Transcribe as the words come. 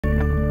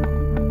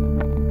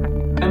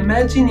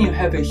Imagine you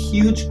have a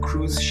huge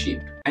cruise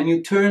ship and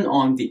you turn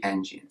on the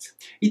engines.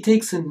 It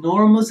takes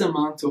enormous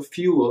amounts of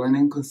fuel and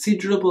a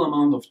considerable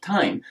amount of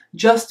time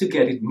just to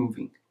get it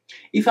moving.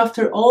 If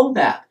after all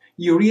that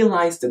you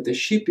realize that the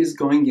ship is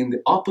going in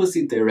the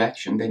opposite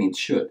direction than it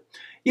should,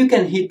 you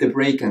can hit the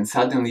brake and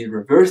suddenly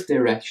reverse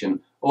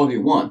direction all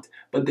you want,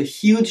 but the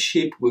huge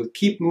ship will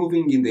keep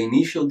moving in the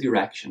initial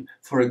direction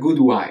for a good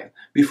while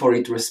before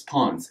it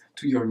responds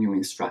to your new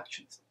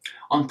instructions.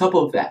 On top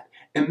of that,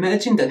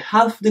 imagine that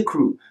half the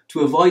crew,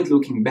 to avoid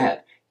looking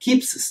bad,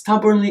 keeps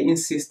stubbornly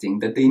insisting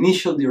that the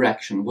initial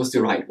direction was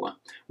the right one.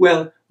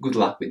 Well, good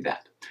luck with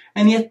that.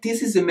 And yet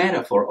this is a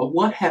metaphor of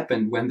what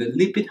happened when the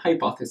lipid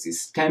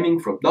hypothesis stemming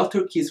from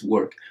Dr. Key's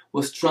work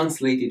was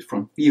translated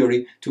from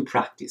theory to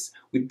practice,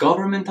 with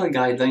governmental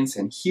guidelines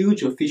and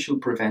huge official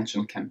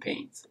prevention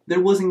campaigns. There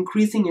was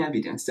increasing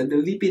evidence that the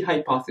lipid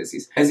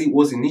hypothesis, as it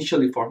was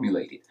initially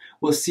formulated,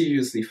 was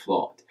seriously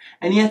flawed.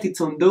 And yet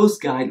it's on those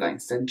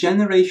guidelines that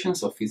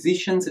generations of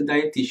physicians and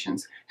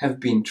dietitians have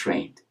been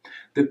trained.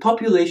 The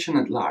population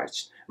at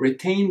large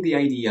retained the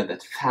idea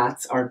that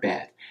fats are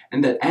bad,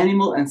 and that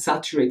animal and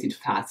saturated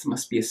fats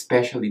must be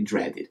especially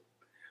dreaded.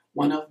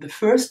 One of the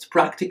first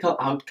practical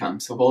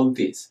outcomes of all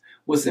this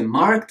was a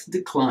marked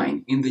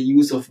decline in the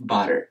use of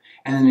butter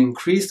and an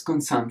increased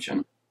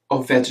consumption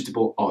of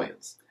vegetable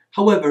oils.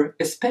 However,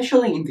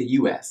 especially in the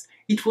US,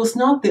 it was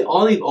not the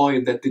olive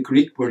oil that the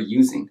Greeks were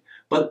using,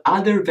 but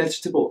other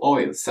vegetable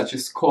oils such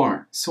as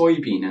corn,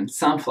 soybean, and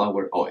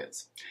sunflower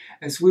oils.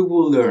 As we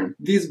will learn,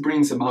 this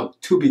brings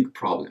about two big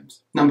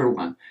problems. Number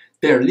one,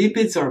 their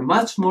lipids are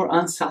much more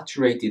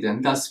unsaturated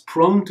and thus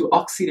prone to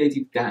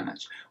oxidative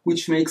damage,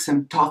 which makes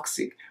them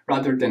toxic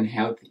rather than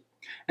healthy.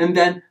 And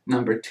then,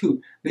 number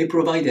two, they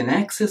provide an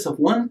excess of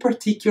one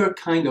particular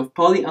kind of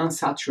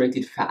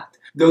polyunsaturated fat,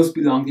 those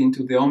belonging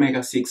to the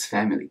omega-6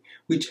 family,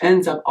 which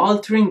ends up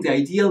altering the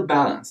ideal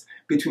balance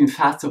between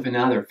fats of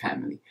another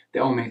family, the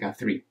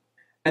omega-3.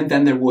 And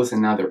then there was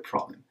another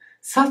problem.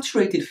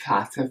 Saturated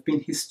fats have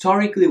been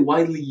historically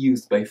widely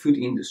used by food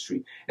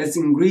industry as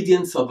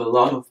ingredients of a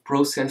lot of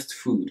processed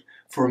food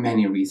for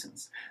many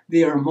reasons.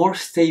 They are more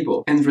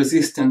stable and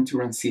resistant to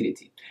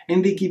rancidity,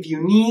 and they give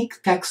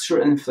unique texture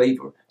and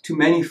flavor to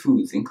many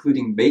foods,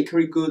 including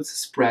bakery goods,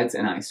 spreads,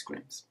 and ice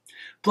creams.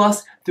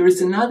 Plus, there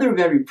is another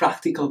very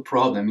practical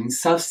problem in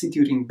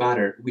substituting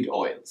butter with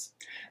oils.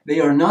 They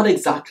are not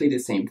exactly the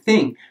same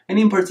thing, and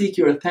in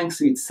particular, thanks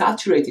to its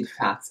saturated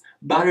fats,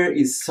 butter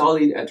is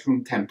solid at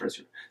room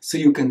temperature, so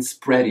you can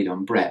spread it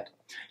on bread.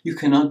 You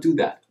cannot do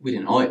that with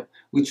an oil,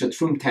 which at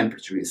room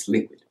temperature is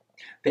liquid.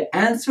 The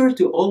answer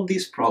to all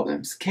these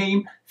problems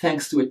came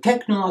thanks to a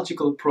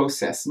technological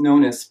process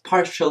known as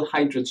partial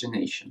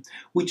hydrogenation,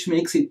 which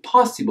makes it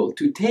possible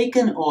to take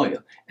an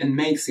oil and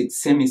makes it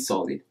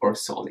semi-solid or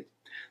solid.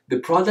 The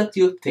product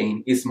you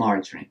obtain is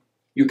margarine.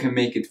 You can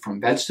make it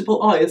from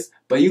vegetable oils,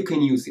 but you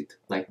can use it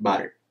like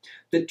butter.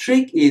 The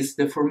trick is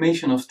the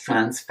formation of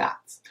trans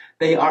fats.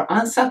 They are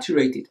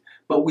unsaturated,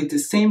 but with the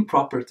same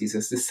properties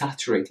as the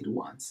saturated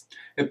ones.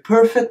 A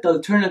perfect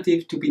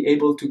alternative to be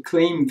able to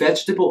claim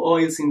vegetable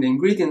oils in the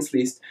ingredients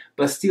list,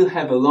 but still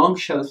have a long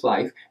shelf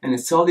life and a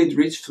solid,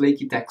 rich,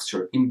 flaky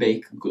texture in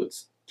baked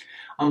goods.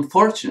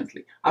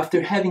 Unfortunately,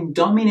 after having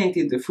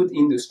dominated the food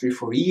industry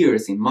for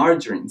years in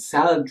margarine,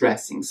 salad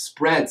dressings,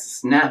 spreads,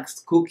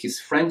 snacks, cookies,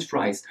 french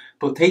fries,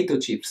 potato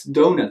chips,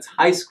 donuts,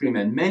 ice cream,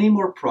 and many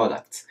more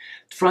products,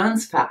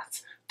 trans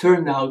fats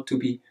turned out to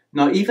be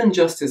not even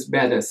just as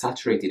bad as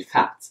saturated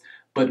fats,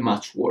 but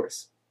much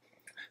worse.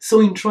 So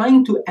in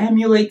trying to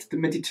emulate the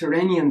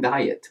Mediterranean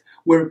diet,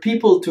 where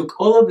people took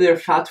all of their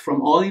fat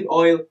from olive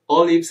oil,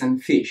 olives,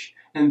 and fish,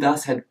 and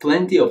thus had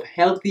plenty of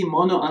healthy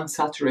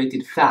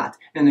monounsaturated fat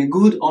and a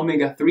good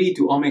omega-3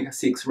 to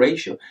omega-6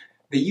 ratio,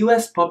 the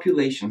US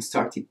population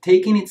started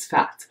taking its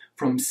fat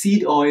from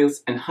seed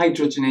oils and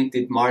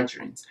hydrogenated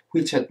margarines,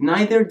 which had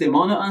neither the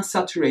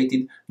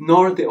monounsaturated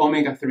nor the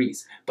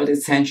omega-3s, but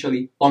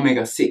essentially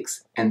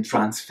omega-6 and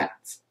trans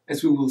fats.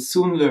 As we will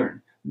soon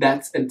learn,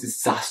 that's a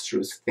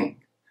disastrous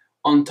thing.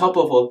 On top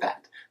of all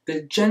that,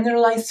 the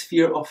generalized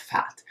fear of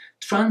fat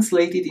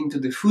translated into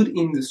the food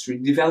industry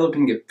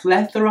developing a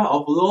plethora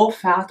of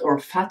low-fat or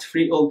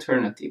fat-free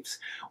alternatives,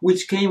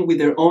 which came with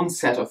their own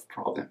set of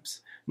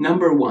problems.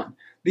 Number one,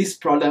 these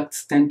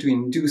products tend to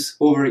induce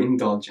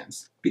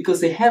overindulgence. Because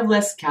they have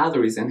less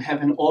calories and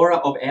have an aura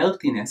of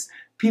healthiness,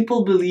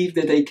 people believe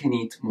that they can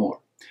eat more.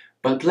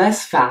 But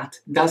less fat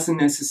doesn't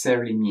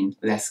necessarily mean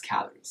less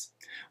calories.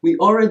 We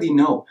already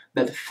know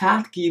that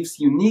fat gives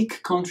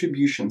unique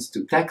contributions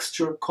to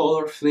texture,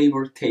 color,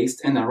 flavor,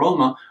 taste, and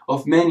aroma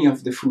of many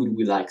of the food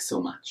we like so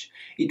much.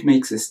 It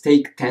makes a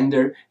steak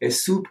tender, a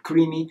soup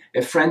creamy,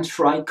 a french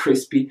fry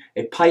crispy,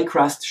 a pie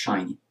crust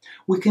shiny.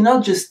 We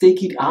cannot just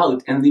take it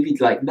out and leave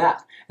it like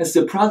that, as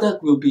the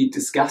product will be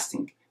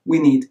disgusting. We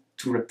need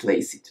to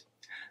replace it.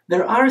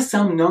 There are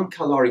some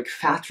non-caloric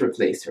fat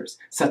replacers,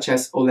 such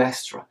as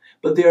Olestra,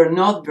 but they are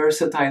not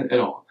versatile at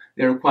all.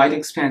 They are quite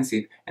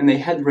expensive, and they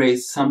had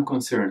raised some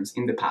concerns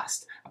in the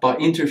past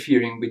about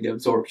interfering with the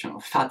absorption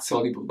of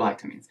fat-soluble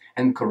vitamins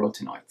and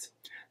carotenoids.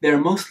 They are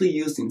mostly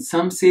used in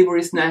some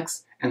savory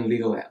snacks and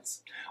little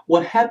else.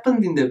 What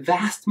happened in the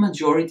vast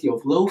majority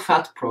of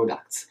low-fat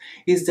products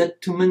is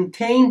that to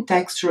maintain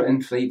texture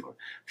and flavor,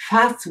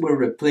 fats were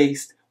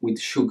replaced with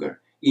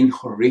sugar in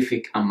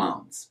horrific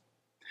amounts.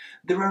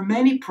 There are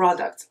many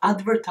products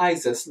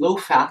advertised as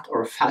low-fat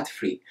or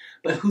fat-free,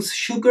 but whose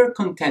sugar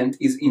content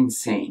is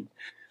insane.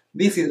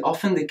 This is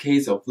often the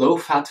case of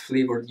low-fat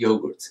flavored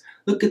yogurts.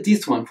 Look at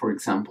this one, for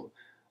example.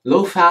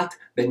 Low-fat,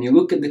 then you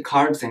look at the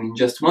carbs and in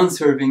just one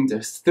serving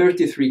there's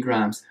 33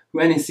 grams,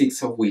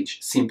 26 of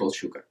which simple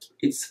sugar.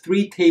 It's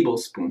 3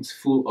 tablespoons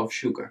full of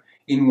sugar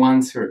in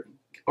one serving.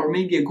 Or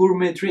maybe a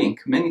gourmet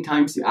drink. Many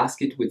times you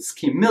ask it with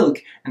skim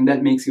milk and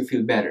that makes you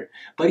feel better.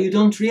 But you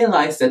don't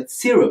realize that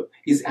syrup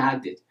is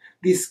added.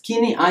 This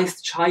skinny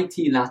iced chai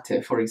tea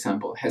latte, for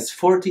example, has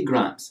 40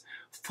 grams,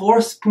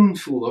 4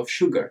 spoonfuls of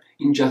sugar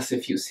in just a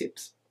few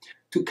sips.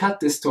 To cut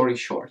the story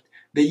short,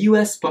 the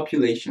US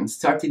population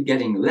started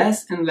getting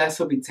less and less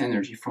of its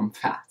energy from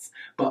fats,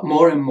 but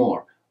more and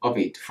more of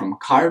it from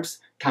carbs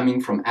coming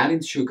from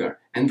added sugar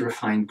and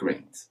refined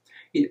grains.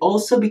 It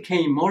also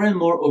became more and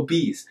more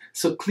obese,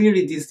 so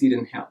clearly this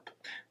didn't help.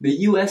 The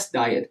US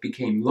diet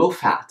became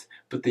low-fat,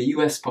 but the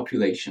US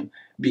population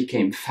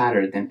became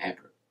fatter than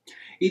ever.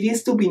 It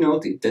is to be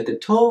noted that the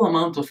total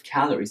amount of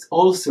calories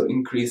also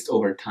increased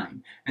over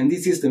time, and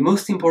this is the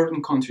most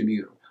important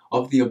contributor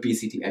of the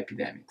obesity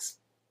epidemics.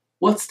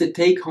 What's the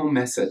take-home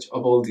message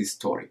of all this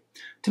story?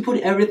 To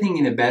put everything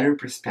in a better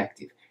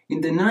perspective,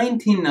 in the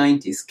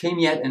 1990s came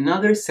yet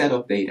another set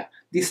of data,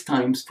 this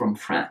time from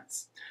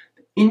France.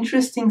 The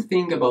interesting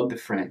thing about the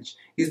French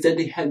is that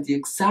they had the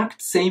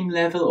exact same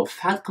level of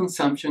fat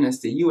consumption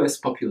as the US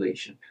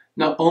population,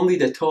 not only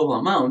the total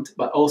amount,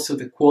 but also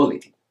the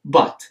quality.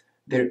 But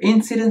their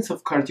incidence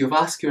of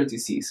cardiovascular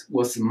disease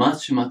was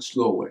much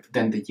lower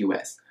than the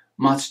US,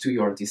 much to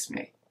your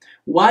dismay.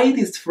 Why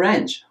these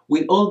French,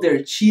 with all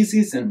their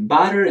cheeses and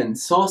butter and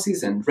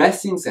sauces and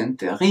dressings and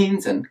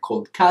terrines and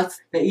cold cuts,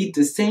 they eat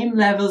the same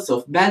levels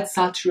of bad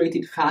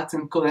saturated fats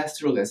and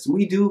cholesterol as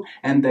we do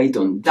and they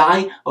don't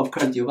die of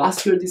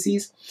cardiovascular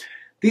disease?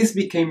 This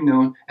became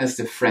known as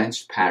the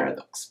French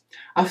paradox.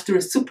 After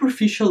a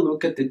superficial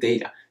look at the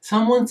data,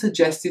 someone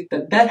suggested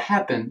that that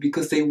happened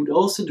because they would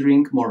also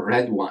drink more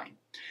red wine.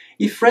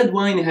 If red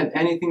wine had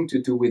anything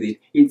to do with it,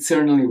 it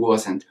certainly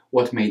wasn't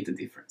what made the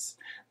difference.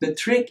 The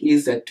trick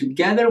is that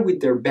together with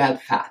their bad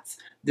fats,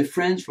 the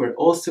French were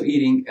also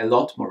eating a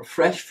lot more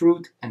fresh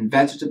fruit and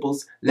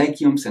vegetables,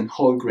 legumes and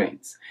whole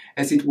grains,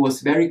 as it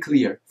was very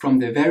clear from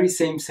the very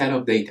same set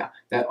of data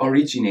that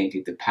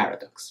originated the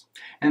paradox.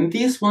 And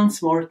this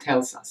once more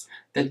tells us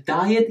that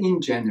diet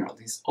in general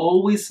is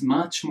always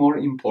much more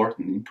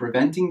important in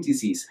preventing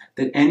disease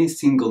than any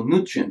single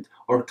nutrient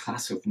or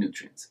class of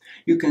nutrients.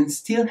 You can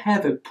still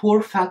have a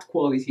poor fat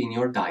quality in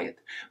your diet,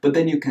 but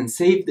then you can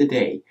save the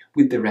day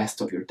with the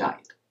rest of your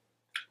diet.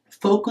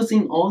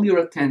 Focusing all your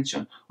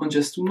attention on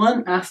just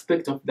one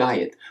aspect of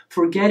diet,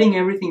 forgetting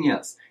everything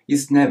else,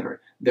 is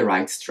never the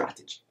right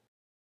strategy.